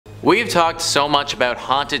We've talked so much about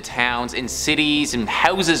haunted towns and cities and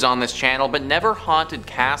houses on this channel, but never haunted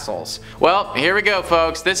castles. Well, here we go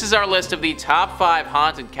folks, this is our list of the top 5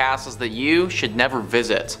 haunted castles that you should never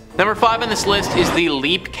visit. Number 5 on this list is the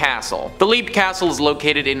Leap Castle. The Leap Castle is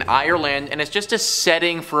located in Ireland and it's just a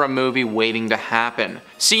setting for a movie waiting to happen.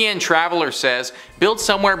 CN Traveller says, built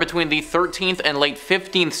somewhere between the 13th and late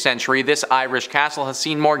 15th century, this Irish castle has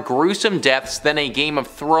seen more gruesome deaths than a Game of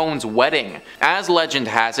Thrones wedding. As legend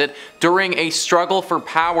has it, during a struggle for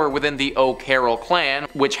power within the O'Carroll clan,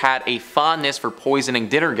 which had a fondness for poisoning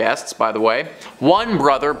dinner guests by the way, one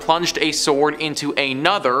brother plunged a sword into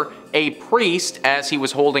another, a priest, as he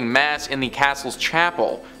was holding mass in the castle's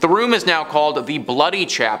chapel. The room is now called the Bloody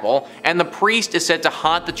Chapel, and the priest is said to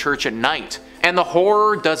haunt the church at night. And the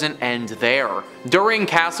horror doesn't end there. During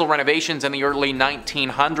castle renovations in the early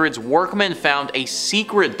 1900s, workmen found a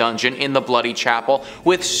secret dungeon in the Bloody Chapel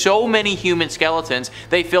with so many human skeletons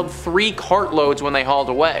they filled 3 cartloads when they hauled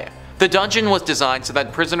away. The dungeon was designed so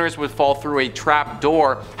that prisoners would fall through a trap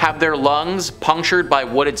door, have their lungs punctured by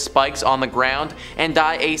wooded spikes on the ground, and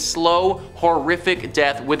die a slow, horrific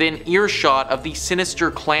death within earshot of the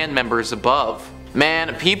sinister clan members above.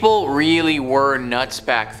 Man, people really were nuts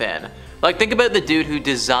back then. Like, think about the dude who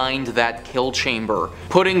designed that kill chamber,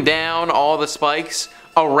 putting down all the spikes,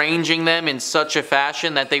 arranging them in such a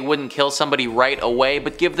fashion that they wouldn't kill somebody right away,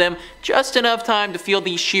 but give them just enough time to feel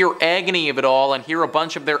the sheer agony of it all and hear a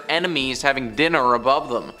bunch of their enemies having dinner above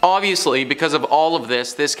them. Obviously, because of all of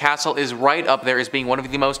this, this castle is right up there as being one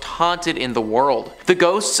of the most haunted in the world. The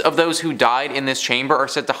ghosts of those who died in this chamber are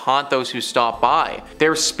said to haunt those who stop by.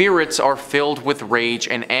 Their spirits are filled with rage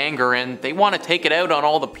and anger, and they want to take it out on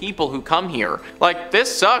all the people who come here. Like,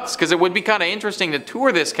 this sucks, because it would be kind of interesting to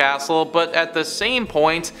tour this castle, but at the same point,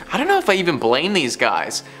 I don't know if I even blame these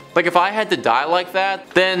guys. Like, if I had to die like that,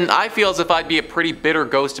 then I feel as if I'd be a pretty bitter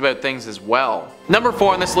ghost about things as well. Number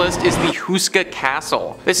 4 on this list is the Houska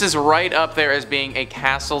Castle. This is right up there as being a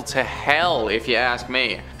castle to hell, if you ask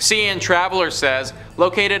me. CN Traveller says,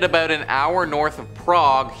 located about an hour north of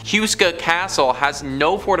Prague, Houska Castle has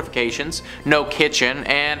no fortifications, no kitchen,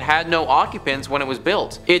 and had no occupants when it was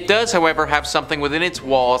built. It does, however, have something within its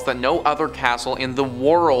walls that no other castle in the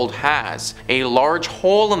world has. A large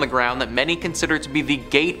hole in the ground that many consider to be the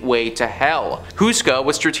gateway to hell. Houska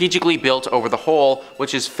was strategically built over the hole,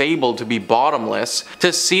 which is fabled to be bottomless,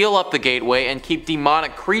 to seal up the gateway and keep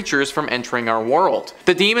demonic creatures from entering our world.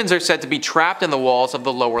 The demons are said to be trapped in the walls of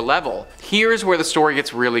the lower level. Here's where the story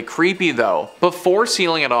gets really creepy though. Before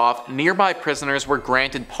sealing it off, nearby prisoners were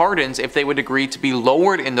granted pardons if they would agree to be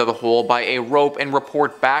lowered into the hole by a rope and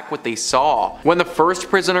report back what they saw. When the first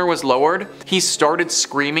prisoner was lowered, he started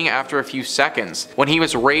screaming after a few seconds. When he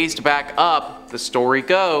was raised back up, the story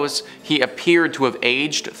goes, he appeared to have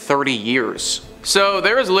aged 30 years. So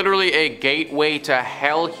there is literally a gateway to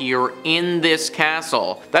hell here in this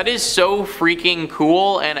castle. That is so freaking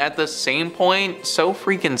cool and at the same point, so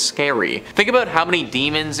freaking scary. Think about how many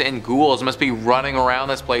demons and ghouls must be running around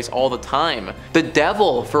this place all the time. The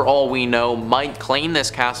devil, for all we know, might claim this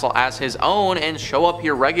castle as his own and show up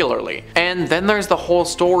here regularly. And then there's the whole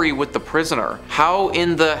story with the prisoner. How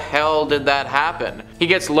in the hell did that happen? He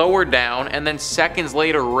gets lowered down and then seconds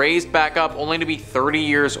later raised back up only to be 30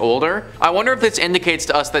 years older? I wonder if this indicates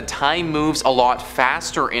to us that time moves a lot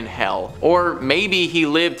faster in hell. Or maybe he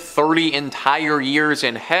lived 30 entire years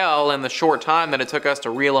in hell in the short time that it took us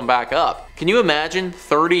to reel him back up. Can you imagine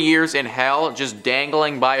 30 years in hell just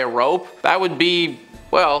dangling by a rope? That would be,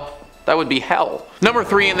 well, that would be hell. Number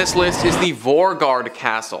 3 in this list is the Voergard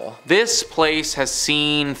Castle. This place has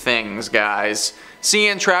seen things, guys.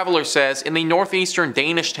 CN Traveller says, in the northeastern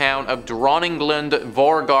Danish town of Dronninglund,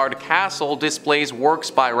 Voergard Castle displays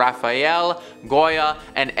works by Raphael, Goya,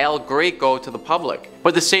 and El Greco to the public.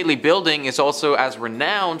 But the stately building is also as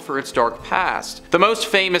renowned for its dark past. The most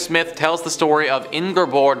famous myth tells the story of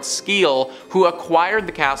Ingeborg Skeel, who acquired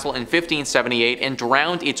the castle in 1578 and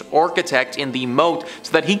drowned its architect in the moat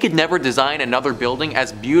so that he could never design another building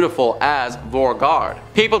as beautiful as Voergard.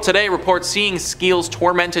 People today report seeing Skeel's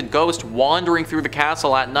tormented ghost wandering through the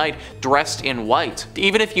castle at night dressed in white.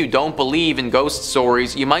 Even if you don't believe in ghost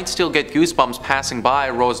stories, you might still get goosebumps passing by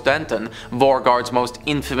Rosdenton, Voergard's most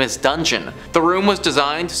infamous dungeon. The room was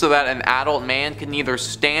designed so that an adult man can neither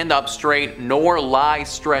stand up straight nor lie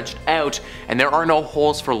stretched out, and there are no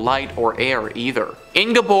holes for light or air either.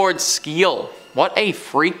 Ingeborg Skeel. What a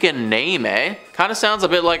freaking name, eh? Kinda sounds a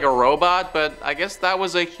bit like a robot, but I guess that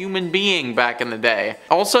was a human being back in the day.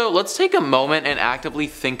 Also, let's take a moment and actively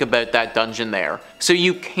think about that dungeon there. So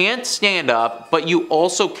you can't stand up, but you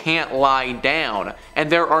also can't lie down, and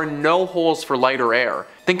there are no holes for light or air.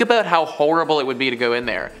 Think about how horrible it would be to go in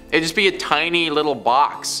there. It'd just be a tiny little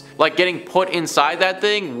box. Like, getting put inside that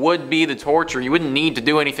thing would be the torture. You wouldn't need to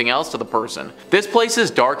do anything else to the person. This place's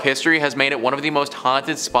dark history has made it one of the most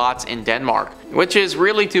haunted spots in Denmark, which is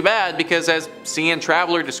really too bad because, as CN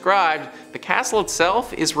Traveler described, the castle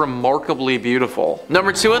itself is remarkably beautiful.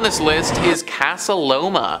 Number 2 on this list is Casa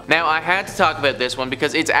Loma. Now, I had to talk about this one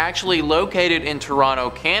because it's actually located in Toronto,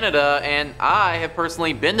 Canada, and I have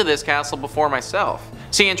personally been to this castle before myself.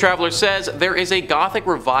 CN Traveler says there is a Gothic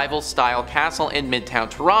Revival style castle in Midtown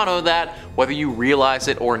Toronto that, whether you realize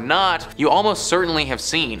it or not, you almost certainly have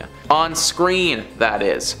seen. On screen, that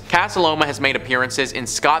is. Casa Loma has made appearances in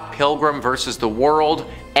Scott Pilgrim vs. the World,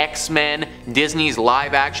 X-Men, Disney's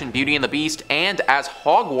live-action Beauty and the Beast, and as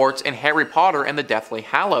Hogwarts in Harry Potter and the Deathly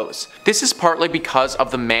Hallows. This is partly because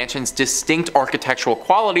of the mansion's distinct architectural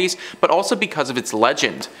qualities, but also because of its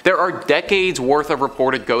legend. There are decades worth of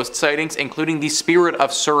reported ghost sightings, including the spirit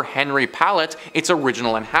of Sir Henry Pallet, its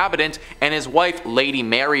original inhabitant, and his wife Lady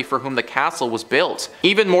Mary, for whom the castle was built.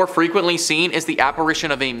 Even more frequently seen is the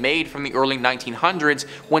apparition of a maid from the early 1900s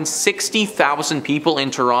when 60,000 people in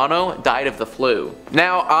Toronto died of the flu.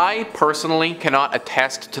 Now, I personally cannot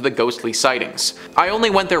attest to the ghostly sightings. I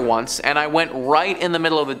only went there once, and I went right in the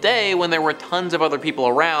middle of the day when there were tons of other people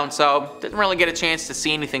around, so didn't really get a chance to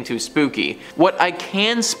see anything too spooky. What I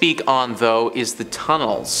can speak on, though, is the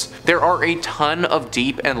tunnels. There are a ton of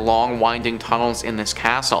deep and long winding tunnels in this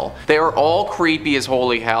castle. They are all creepy as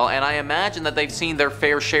holy hell, and I imagine that they've seen their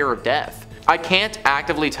fair share of death. I can't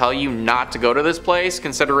actively tell you not to go to this place,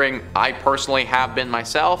 considering I personally have been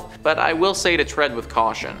myself, but I will say to tread with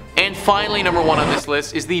caution. And finally, number 1 on this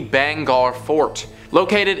list is the Bhangarh Fort.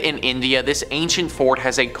 Located in India, this ancient fort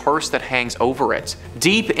has a curse that hangs over it.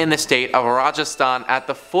 Deep in the state of Rajasthan, at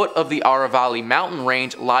the foot of the Aravalli mountain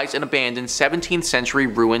range, lies an abandoned 17th century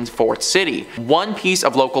ruined fort city. One piece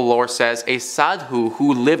of local lore says a sadhu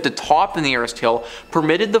who lived atop the nearest hill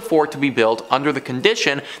permitted the fort to be built under the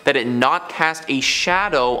condition that it not cast a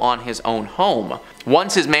shadow on his own home.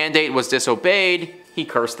 Once his mandate was disobeyed, he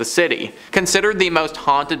cursed the city. Considered the most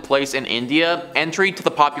haunted place in India, entry to the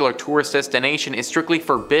popular tourist destination is strictly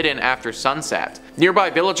forbidden after sunset. Nearby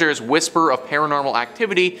villagers whisper of paranormal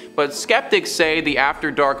activity, but skeptics say the After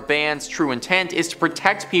Dark band's true intent is to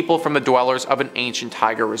protect people from the dwellers of an ancient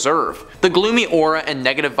tiger reserve. The gloomy aura and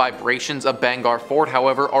negative vibrations of Bhangarh Fort,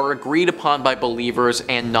 however, are agreed upon by believers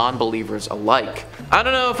and non-believers alike. I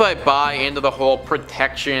don't know if I buy into the whole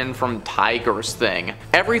protection from tigers thing.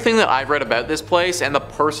 Everything that I've read about this place and the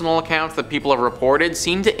personal accounts that people have reported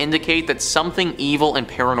seem to indicate that something evil and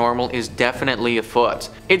paranormal is definitely afoot.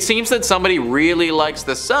 It seems that somebody really likes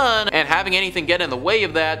the sun, and having anything get in the way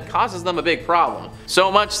of that causes them a big problem.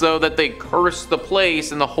 So much so that they curse the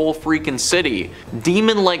place and the whole freaking city.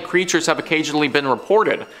 Demon-like creatures have occasionally been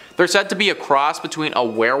reported. They're said to be a cross between a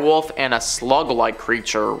werewolf and a slug-like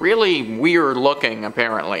creature. Really weird looking,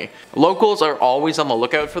 apparently. Locals are always on the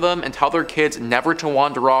lookout for them and tell their kids never to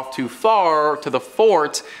wander off too far to the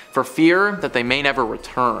fort for fear that they may never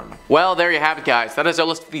return. Well, there you have it, guys. That is our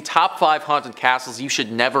list of the top 5 haunted castles you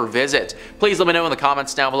should never visit. Please let me know in the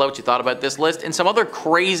comments down below what you thought about this list and some other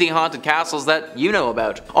crazy haunted castles that you know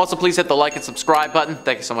about. Also, please hit the like and subscribe button.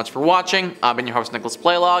 Thank you so much for watching. I've been your host, Nicholas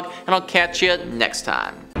Playlog, and I'll catch you next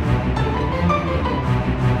time.